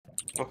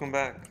Welcome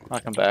back.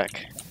 Welcome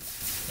back.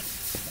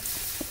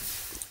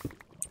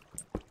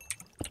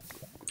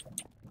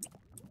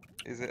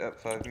 Is it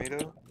at 5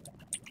 meter?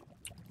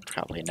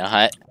 Probably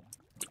not.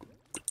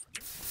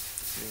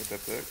 See what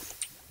that looks.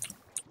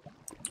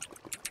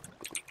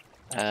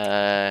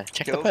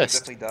 Check the Kills have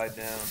post. definitely died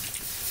down.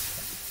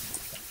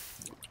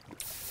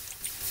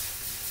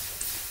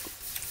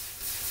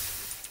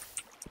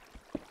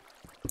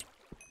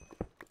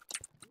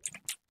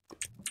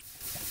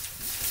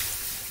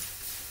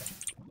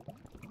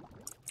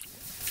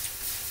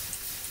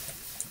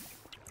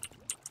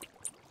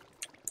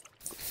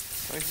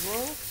 How many people are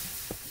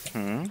left?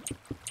 Hmm.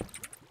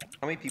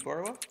 How many people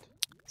are left?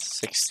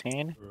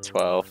 16?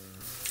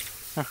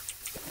 12.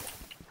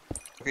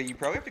 Okay, you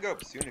probably have to go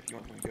up soon if you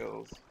want some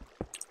kills.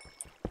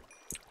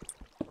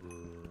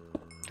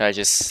 Did I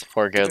just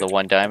forego the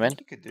one What diamond?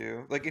 you could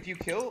do, like if you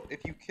kill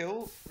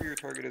where your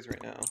target is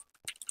right now.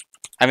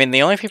 I mean,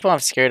 the only people I'm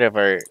scared of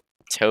are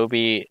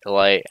Toby,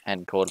 Light,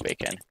 and Gold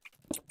Bacon.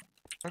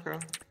 Okay.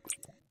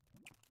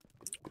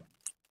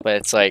 But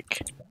it's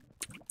like,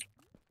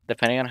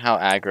 depending on how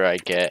aggro I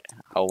get,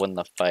 I'll win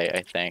the fight,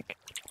 I think.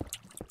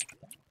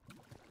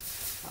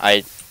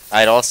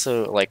 I'd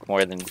also like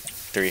more than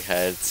 3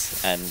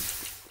 heads and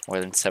more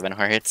than 7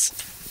 hearts.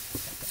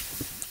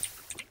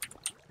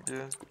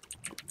 Yeah.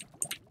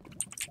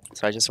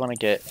 So I just want to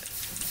get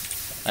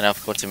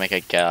enough gold to make a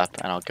gap,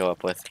 and I'll go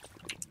up with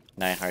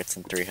 9 hearts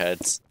and 3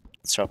 heads.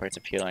 12 hearts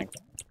of healing.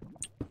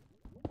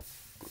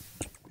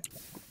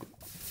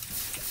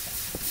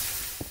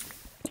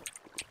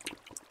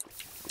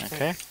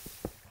 Okay.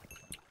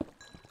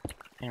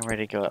 And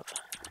ready to go up.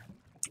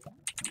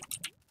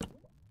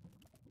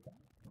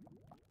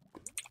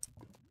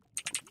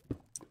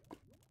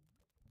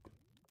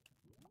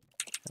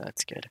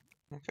 That's good.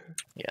 Okay.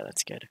 Yeah,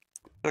 that's good.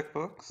 Check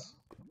books.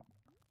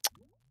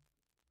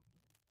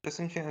 Just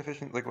enchant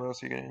efficient. Like, what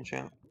else are you gonna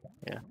enchant?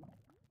 Yeah.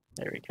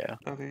 There we go.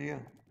 Oh, there you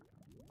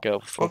Go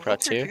go. full pro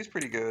Filter 2. 2 is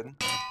pretty good,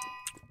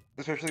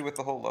 especially with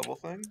the whole level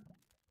thing.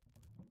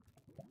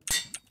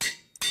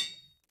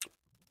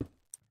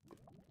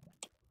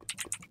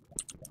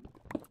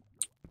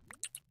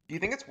 Do you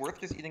think it's worth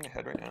just eating a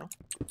head right now?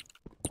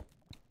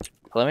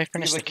 Let me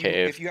finish Because, the like,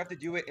 cave. if you have to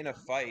do it in a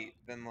fight,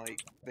 then like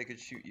they could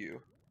shoot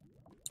you,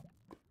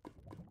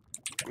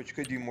 which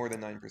could do more than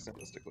 9%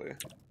 realistically.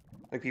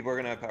 Like, people are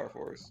gonna have power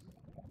force.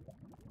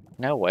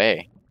 No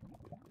way.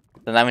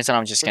 Then that means that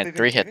I'm just But gonna they've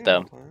been 3-hit caving the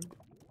whole them. time.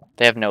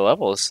 They have no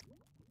levels.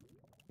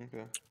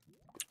 Okay.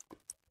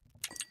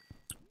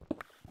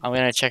 I'm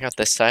gonna check out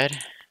this side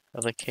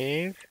of the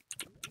cave.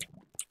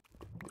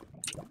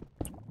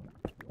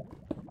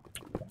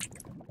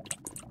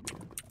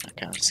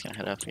 Okay, I'm just gonna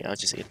head up. Yeah, I'll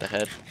just eat the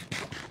head.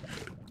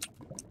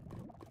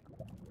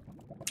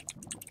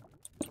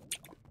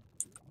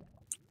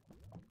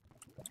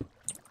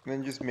 And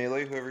then just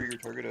melee whoever your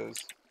target is.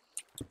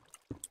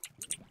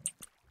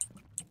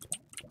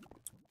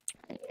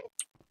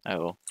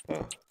 Oh.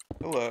 Oh,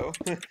 hello.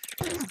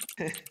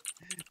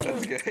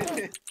 That's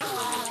good.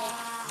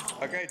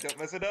 Okay, don't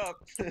mess it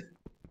up.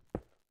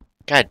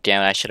 God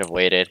damn it, I should have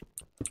waited.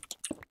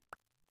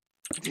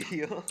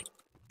 Deal.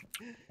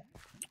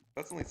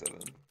 That's only 7.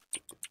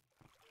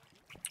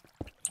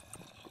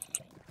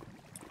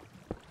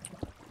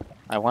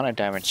 I want a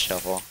diamond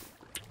shovel.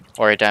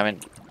 Or a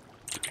diamond...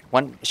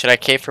 One... Should I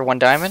cave for 1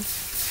 diamond?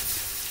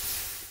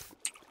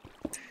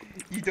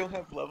 You don't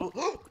have level.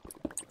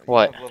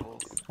 What? You have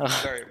levels.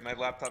 Sorry, my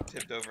laptop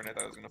tipped over and I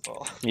thought it was gonna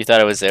fall. You thought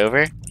it was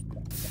over? I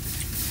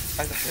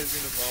thought it was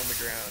gonna fall on the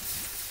ground.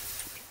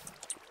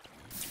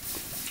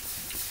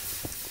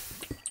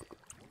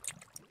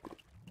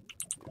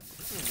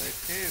 This is a nice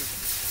cave.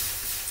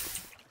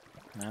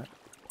 Yeah.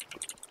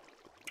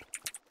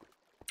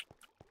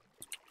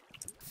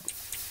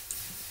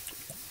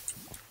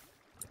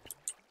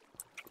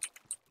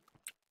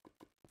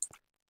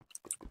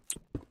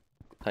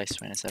 Placed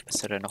this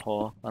episode in a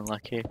hole.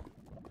 Unlucky.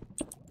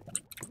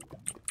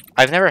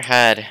 I've never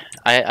had...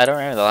 I don't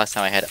remember the last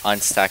time I had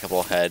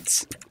unstackable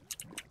heads.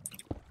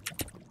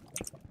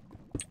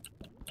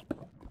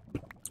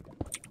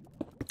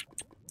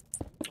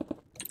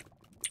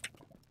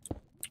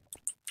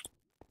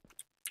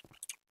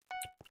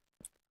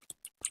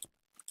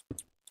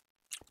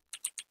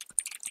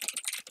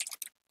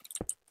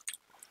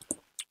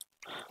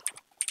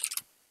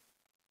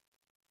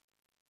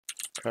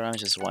 Program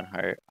is just 1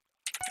 heart.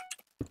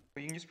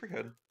 But you can just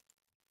pre-head.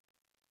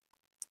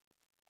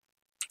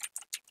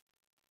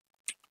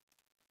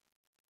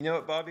 You know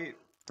what, Bobby?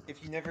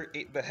 If you never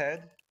ate the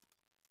head,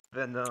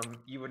 then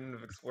you wouldn't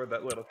have explored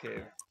that little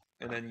cave.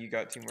 And then you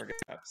got 2 more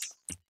gaps.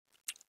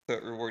 So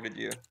it rewarded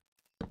you.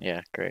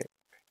 Yeah, great.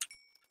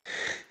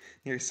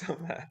 You're so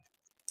mad.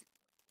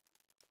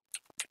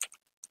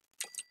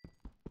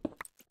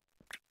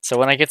 So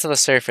when I get to the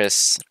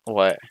surface,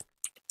 what?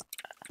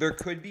 There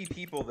could be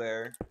people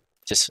there,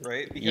 Just...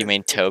 right? Because You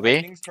mean if Toby?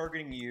 lightning's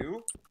targeting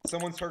you,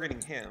 someone's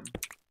targeting him,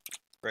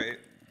 right?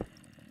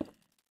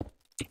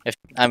 If...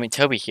 I mean,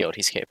 Toby healed.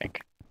 He's caving.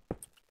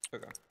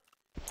 Okay.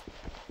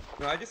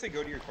 No, I just say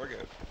go to your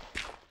target.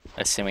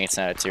 Assuming it's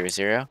not at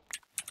 0-0.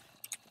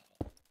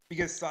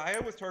 Because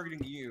Saya was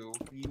targeting you,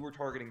 and you were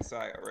targeting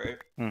Saya, right?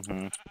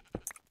 Mm-hmm.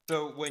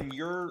 So when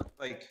your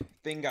like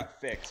thing got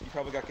fixed, you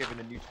probably got given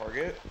a new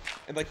target,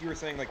 and like you were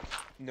saying, like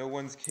no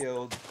one's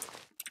killed,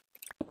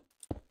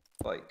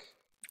 like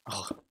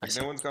Oh,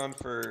 no one's gone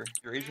for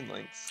your Asian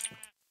links.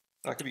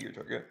 That could be your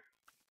target.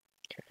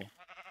 okay.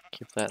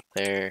 Keep that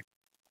there.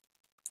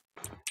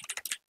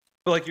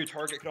 But like your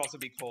target could also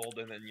be cold,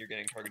 and then you're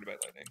getting targeted by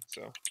lightning.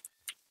 So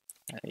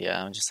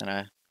Yeah, I'm just in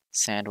a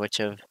sandwich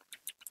of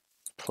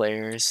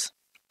players.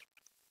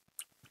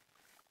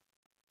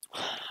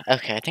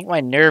 Okay, I think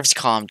my nerves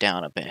calmed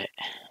down a bit.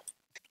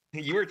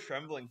 you were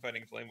trembling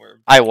fighting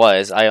Flameworm. I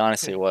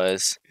honestly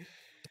was.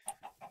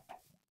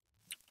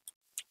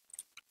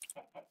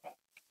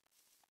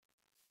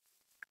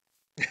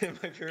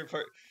 My favorite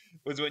part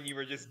was when you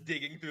were just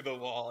digging through the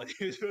wall and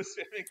he was just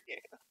spamming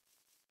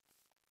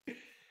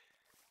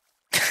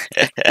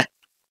it.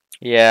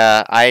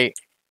 Yeah,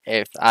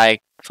 if I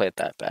played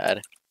that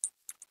bad,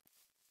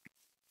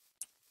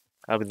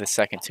 I'll be the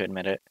second to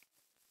admit it.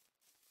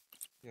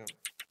 Yeah.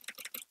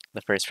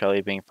 The first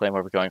probably being Flame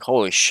Over going,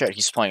 holy shit,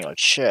 he's playing like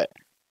shit.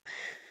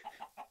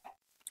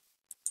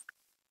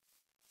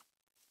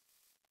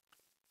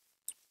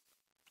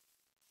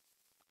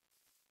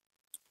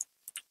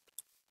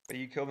 But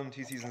you killed him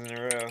 2 seasons in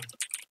a row.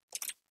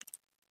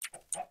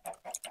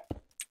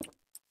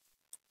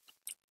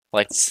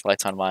 Lights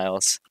on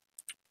Miles.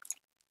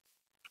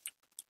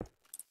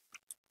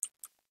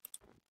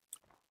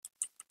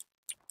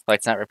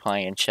 Light's not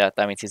replying in chat,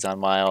 that means he's on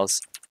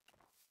Miles.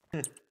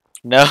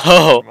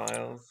 No!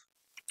 Miles.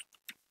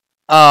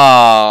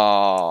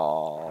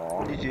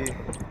 Oh. GG.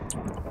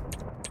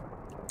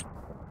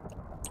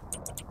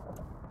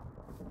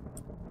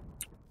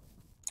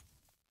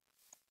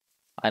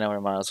 I know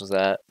where Miles was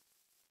at.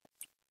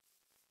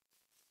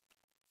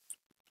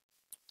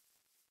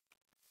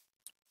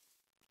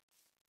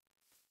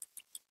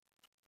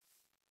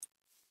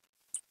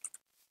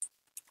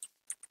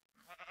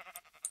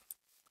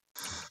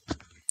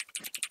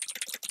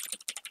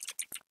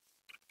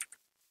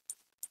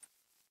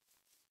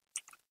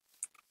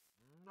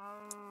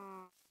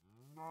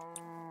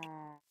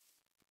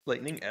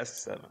 Lightning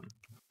S7.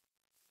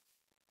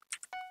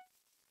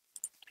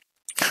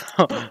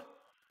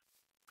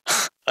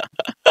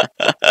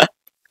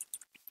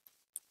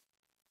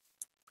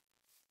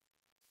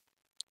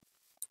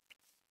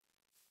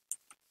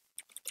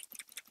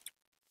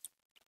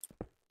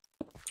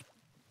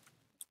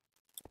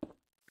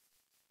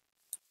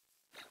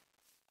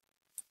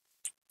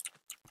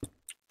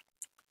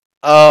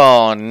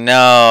 Oh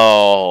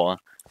no!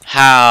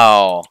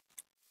 How?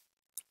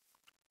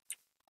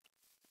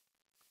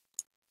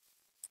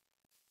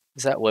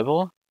 Is that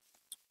Wibble?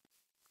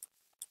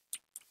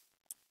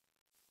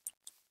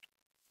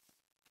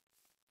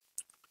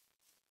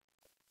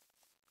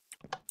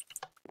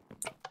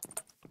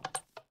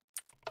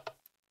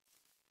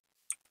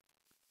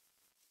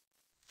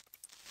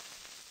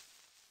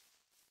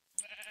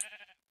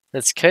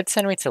 This could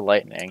send me to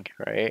Lightning,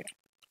 right?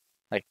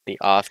 Like the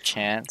off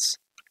chance.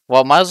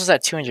 Well, Miles was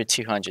at 200,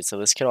 so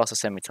this could also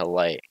send me to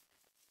Light.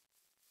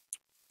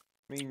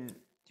 I mean, do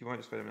you want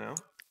to just fight him now?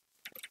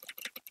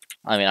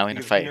 I mean, I'm gonna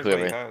Because fight who knows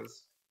whoever. what he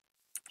has.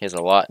 He has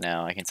a lot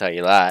now, I can tell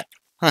you that.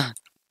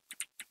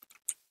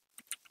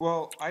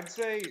 Well, I'd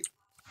say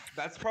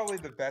that's probably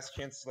the best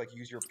chance to like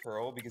use your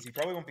pearl because he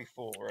probably won't be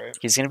full, right?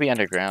 He's gonna be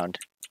underground.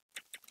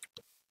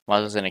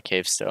 Miles was in a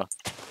cave still.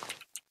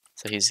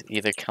 So he's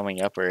either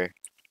coming up or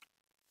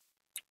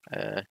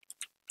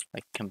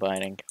like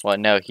combining. Well,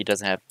 no, he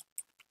doesn't have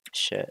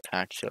shit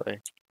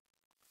actually.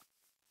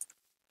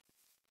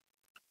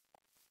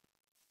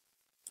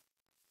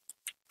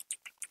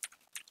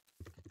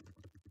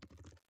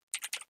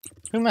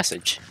 Who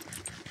message?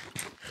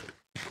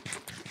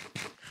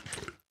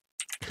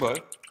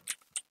 What?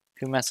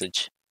 Who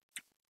message?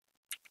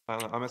 I'm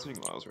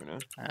messaging Miles right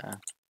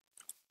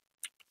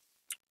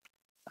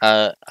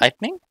now. I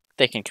think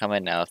they can come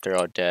in now if they're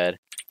all dead.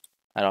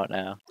 I don't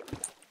know.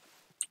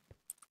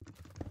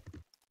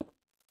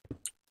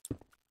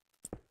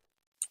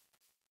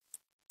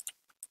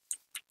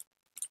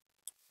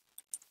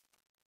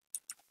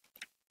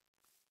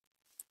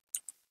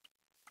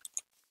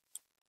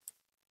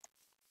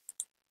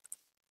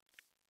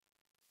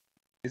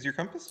 Is your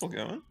compass still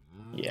going?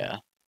 Yeah.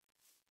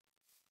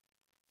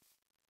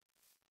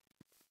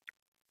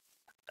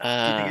 Do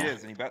you think it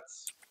is? Any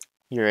bets?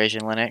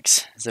 Eurasian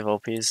Linux,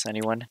 Zivolpes,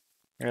 anyone?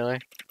 Really?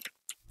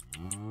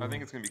 I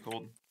think it's gonna be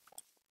cold.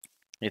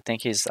 You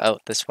think he's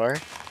out this far?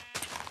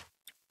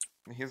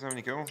 He doesn't have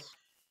any kills.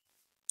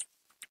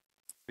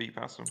 But you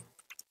passed him.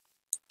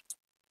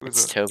 Who was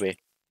It's it? Toby.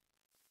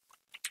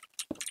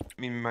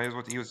 I mean, might as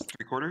well. He was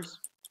 3/4.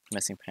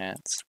 Missing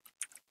pants.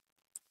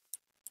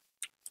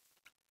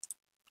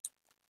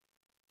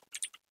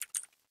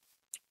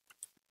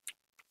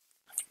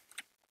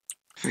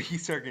 So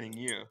he's targeting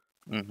you.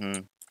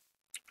 Mm-hmm.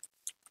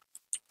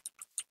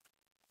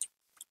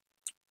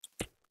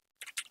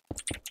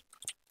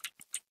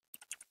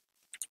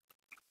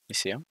 You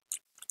see him?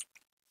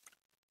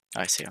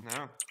 I see him.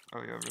 No.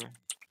 Oh, yeah, over there.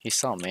 He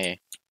saw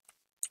me.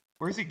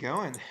 Where's he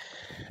going?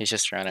 He's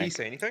just Did he running.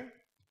 say anything?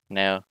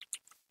 No.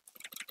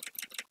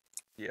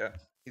 Yeah,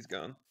 he's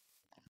gone.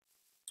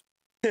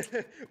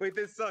 Wait,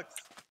 this sucks.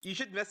 You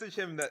should message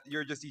him that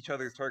you're just each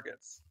other's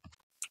targets.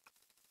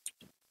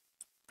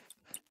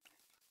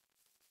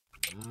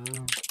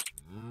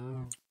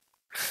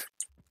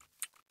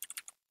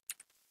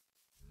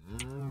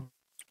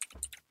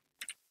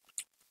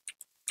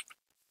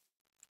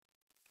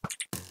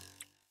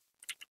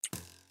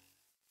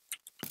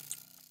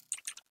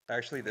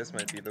 Actually, this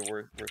might be the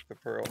worth the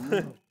pearl.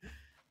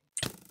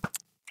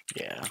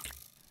 Yeah.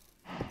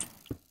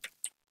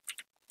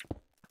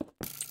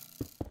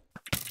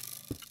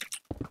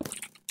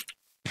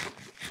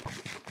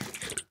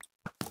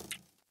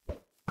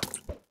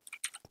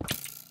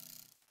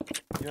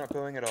 You're not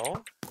going at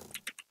all?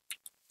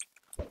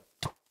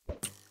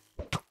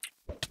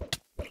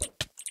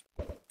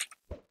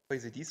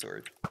 Plays a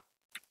D-sword.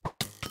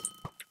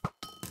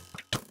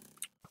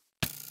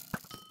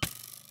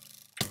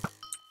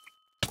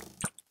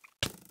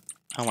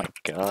 Oh my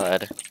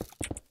god.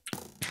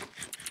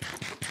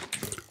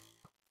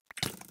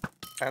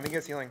 I don't think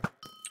it's healing.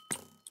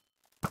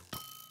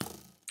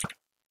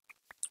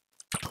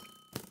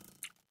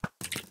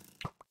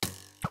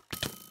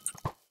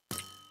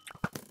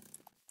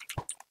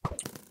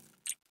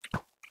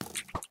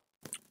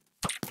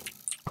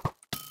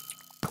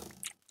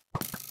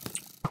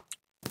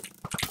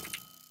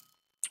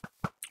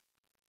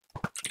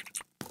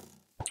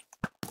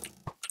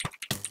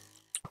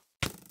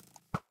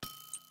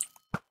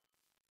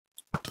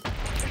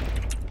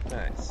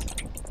 Nice.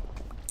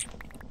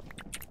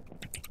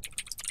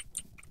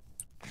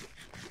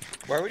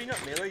 Why would he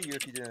not melee you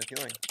if you didn't have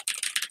healing?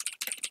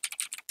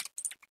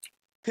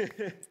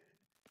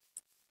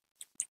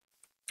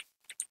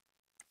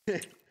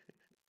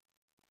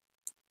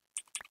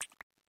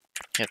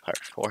 Hit part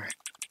 4.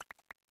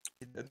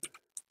 He did.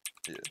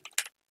 Yeah.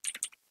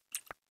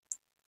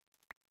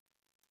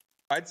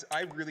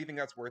 I really think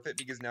that's worth it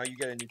because now you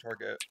get a new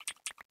target.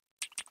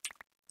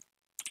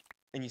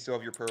 And you still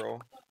have your pearl.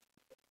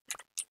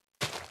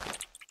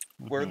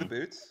 Where are the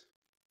boots?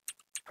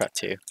 Part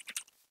 2.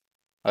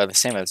 Oh, the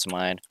same as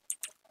mine.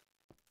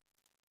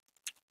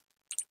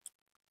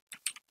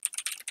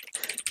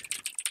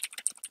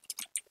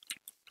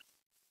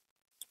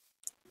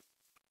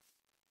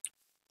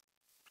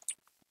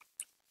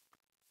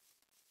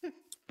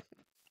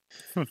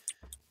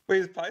 Wait,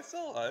 is Pi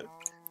still alive?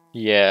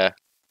 Yeah.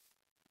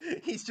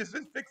 He's just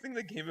been fixing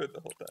the game mode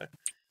the whole time.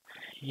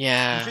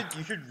 Yeah.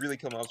 You should really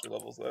kill monster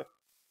levels though.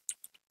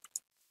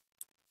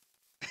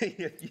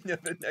 Yeah, you know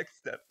the next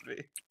step to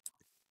be.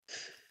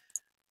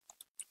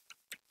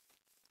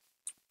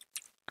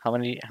 How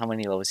many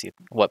levels you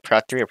what,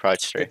 Prod 3 or Prod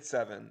 3? It's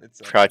 7. It's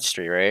 7. Prod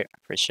 3, right?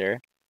 For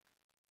sure.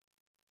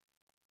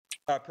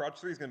 Prod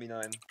 3 is gonna be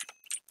 9.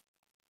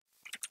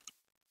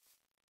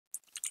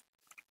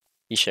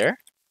 You sure?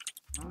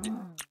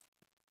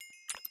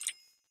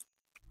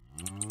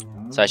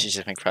 So I should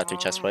just make Prod 3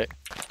 chestplate?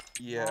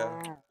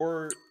 Yeah.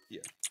 Or yeah.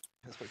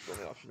 That's probably the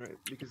only option, right?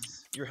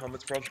 Because your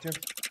helmet's Prod 2.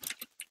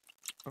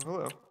 Oh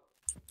hello.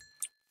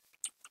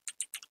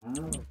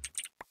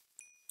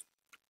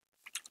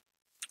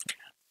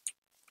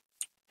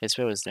 His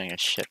bow was doing a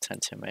shit ton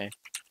to me.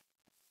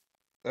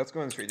 That's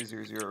going straight to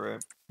 0-0,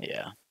 right?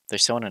 Yeah.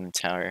 There's someone in the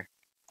tower.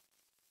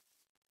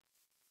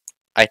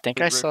 I think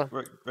Wait, I saw...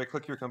 right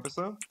click your compass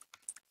though?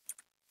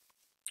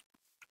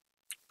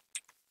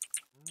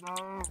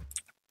 No.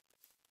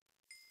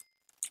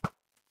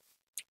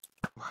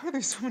 Why are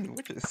there so many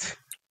witches?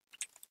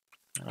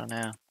 I don't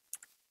know.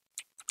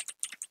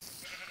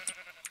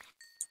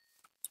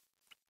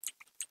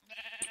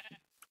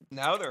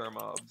 Now there are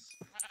mobs.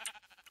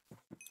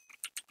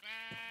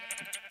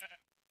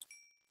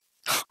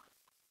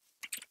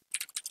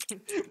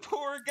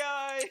 Poor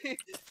guy!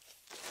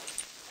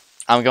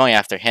 I'm going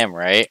after him,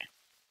 right?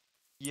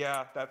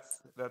 Yeah,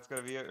 that's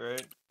gonna be it,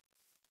 right?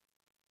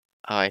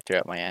 Oh, I threw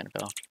out my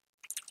anvil.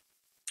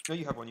 No,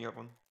 you have one, you have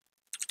one.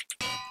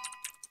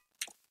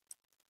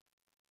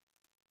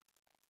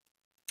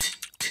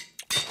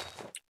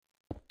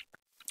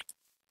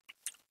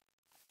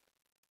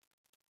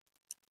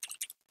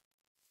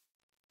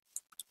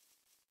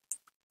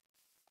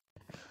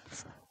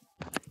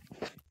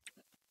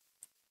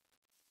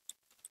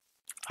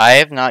 I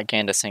have not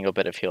gained a single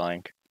bit of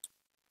healing.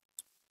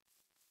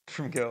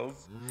 From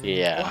kills.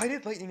 Yeah. Why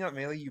did Lightning not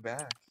melee you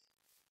back?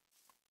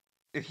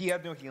 If he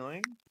had no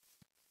healing?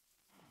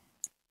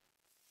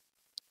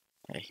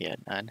 Yeah, he had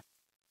none.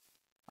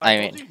 I I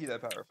told mean- you he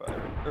had power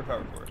 5. Or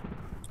power 4.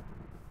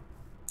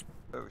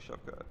 Oh,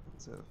 Shuff got.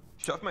 So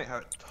Shuff might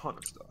have a ton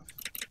of stuff.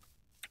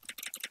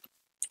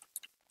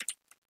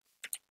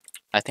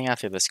 I think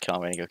after this kill,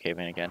 I'm gonna go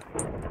caving again.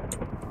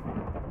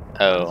 Let's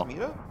Oh. meet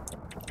up?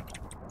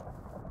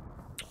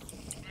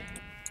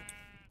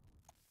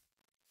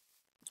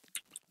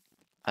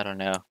 I don't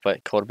know,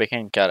 but Cold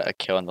Bacon got a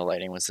kill and the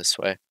lightning was this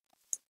way.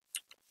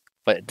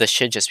 But this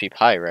should just be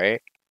Pi,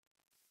 right?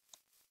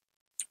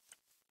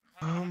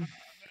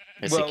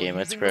 It's a Well, game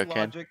that's using the broken.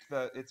 logic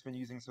that it's been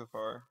using so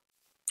far,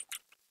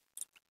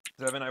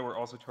 Zev and I were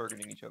also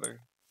targeting each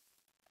other.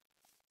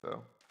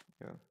 So,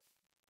 yeah.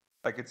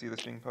 I could see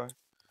this being pie.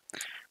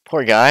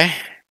 Poor guy.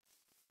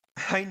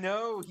 I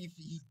know, he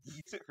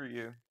eats it for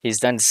you. He's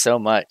done so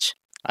much.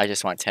 I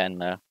just want 10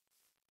 though.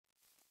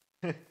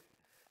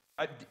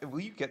 Will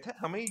you get that?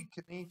 How many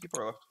people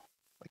are left?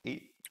 Like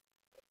 8?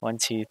 1,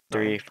 2,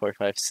 3, 9? 4,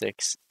 5,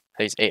 6.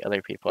 There's 8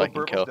 other people Oh, I can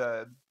Burtle's kill.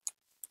 dead.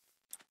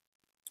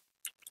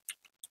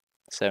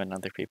 7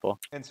 other people.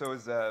 And so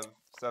is Zev.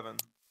 7.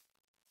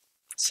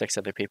 6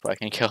 other people I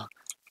can kill.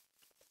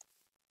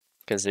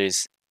 Because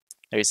there's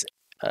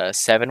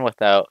 7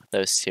 without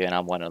those 2, and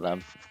I'm one of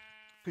them.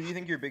 Who do you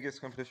think your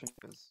biggest competition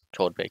is?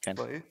 Cold bacon.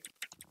 Light?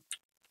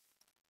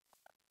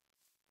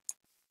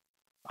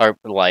 Or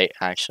light,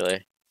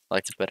 actually.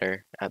 Light's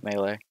better at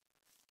melee.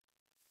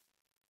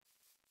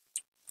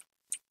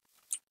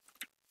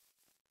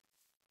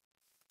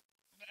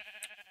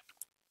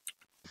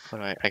 What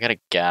do I got a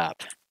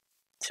gap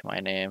to my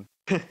name.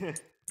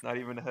 Not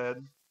even a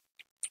head.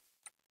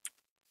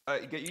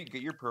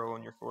 Get your pearl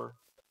on your 4.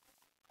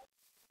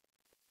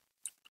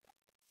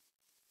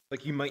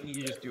 Like, you might need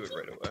to just do it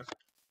right away.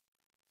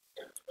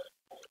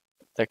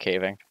 They're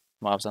caving.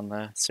 Mobs on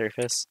the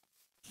surface.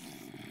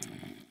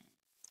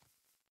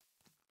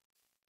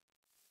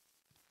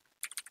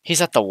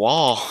 He's at the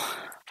wall.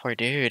 Poor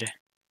dude.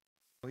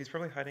 Well, he's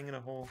probably hiding in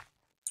a hole.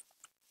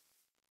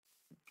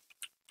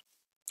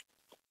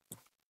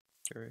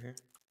 Okay, right here.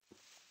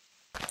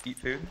 Eat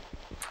food.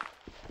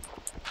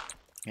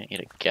 I'm gonna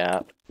eat a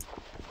gap.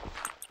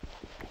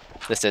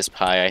 This is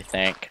pie, I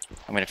think.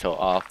 I'm gonna feel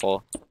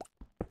awful.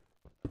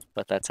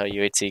 But that's how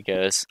UAT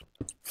goes.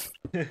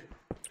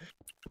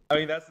 I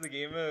mean, that's the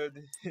game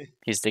mode.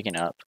 He's digging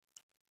up.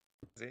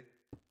 See?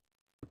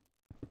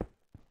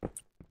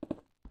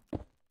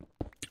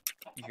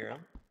 You hear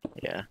him?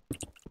 Yeah.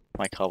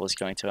 My cobble's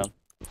going to him.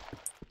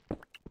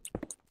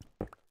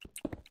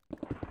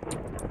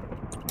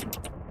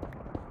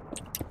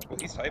 Well,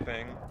 he's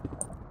typing.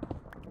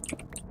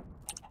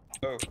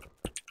 Oh,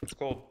 it's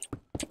cold.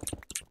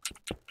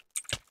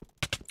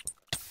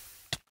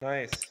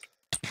 Nice.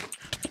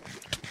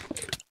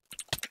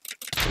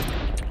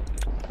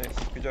 Nice,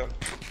 good job.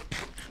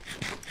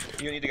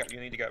 You need to go, you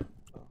need to go.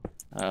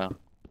 Oh.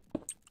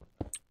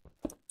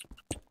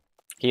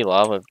 He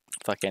lava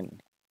fucking...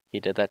 He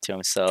did that to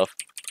himself.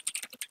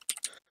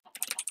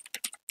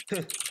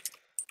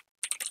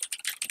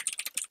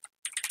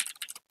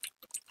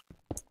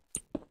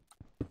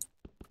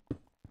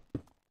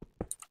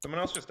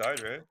 Someone else just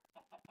died, right?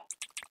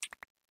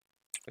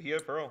 But he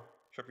had pearl.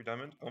 Shut your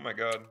diamond. Oh my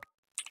god.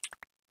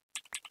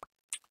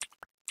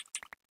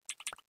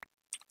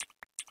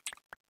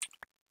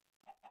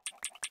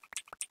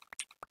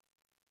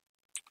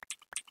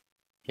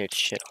 He had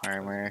shit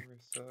armor.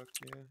 Sucked,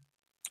 yeah.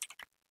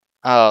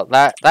 Oh,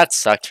 that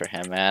sucked for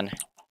him, man.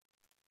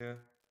 Yeah.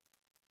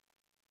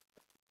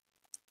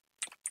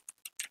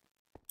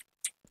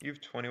 You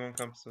have 21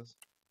 compasses.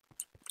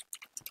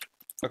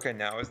 Okay,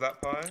 now is that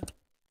pie?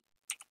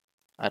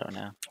 I don't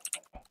know.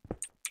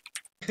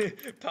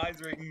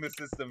 Pie's rigging the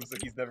system so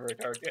he's never a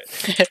target.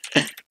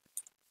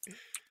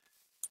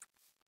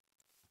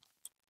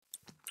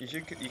 You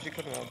should cut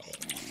the mobs.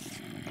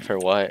 For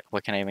what?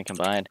 What can I even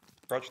combine?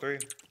 Crouch 3.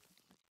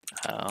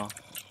 Oh.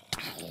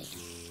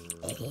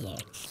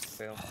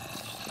 Fail.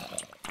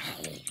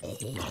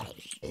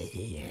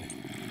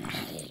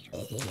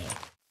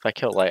 If I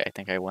kill light, I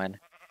think I win.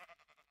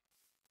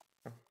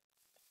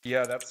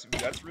 Yeah, that's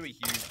really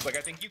huge. Like,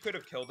 I think you could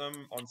have killed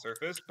him on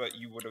surface, but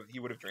he would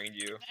have drained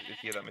you if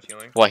he had that much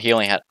healing. Well, he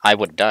only had... I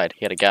would have died.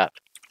 He had a gap.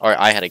 Or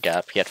I had a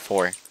gap. He had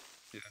 4.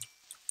 Yeah.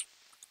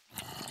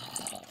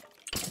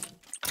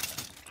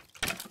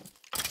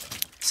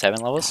 7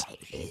 levels?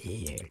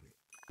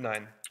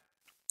 9.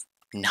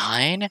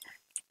 9?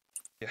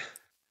 Yeah.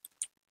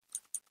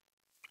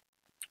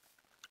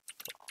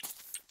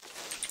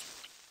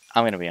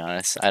 I'm gonna be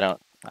honest. I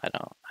don't.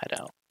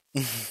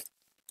 You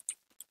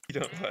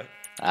don't what?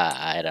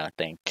 I don't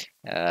think.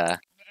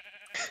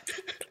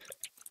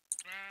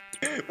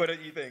 What do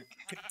you think?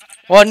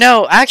 Well,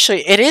 no,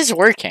 actually, it is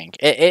working.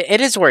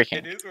 It is working.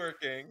 It is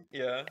working,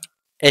 yeah.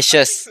 It's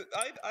just...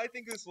 I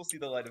think this will see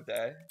the light of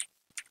day.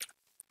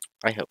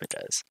 I hope it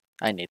does.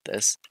 I need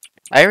this.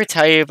 I ever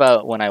tell you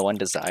about when I won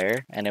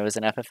Desire and it was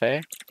an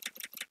FFA?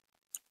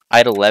 I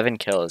had 11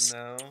 kills.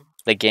 No.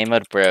 The game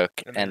mode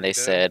broke And and they they redid?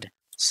 said,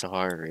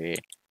 sorry.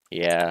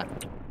 Yeah.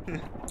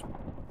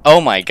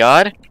 Oh my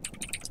god.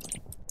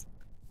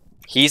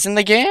 He's in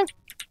the game?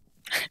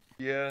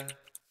 Yeah.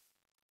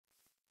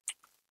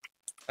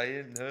 I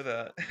didn't know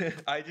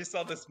that. I just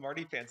saw the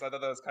Smarty Pants. I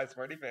thought that was Kai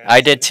Smarty Pants.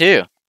 I did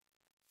too.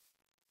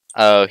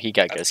 Oh, he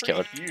got That's ghost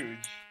killed.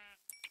 huge.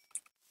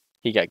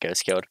 He got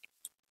ghost killed.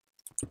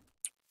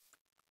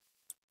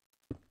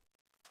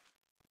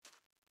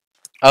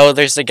 Oh,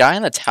 there's the guy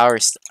in the tower.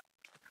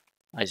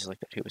 I just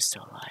looked at who was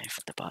still alive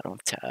at the bottom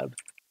of tab.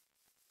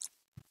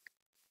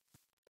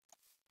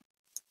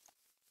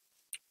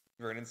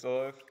 Vernon's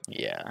still alive?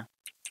 Yeah.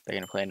 They're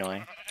gonna play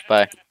annoying.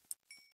 Bye.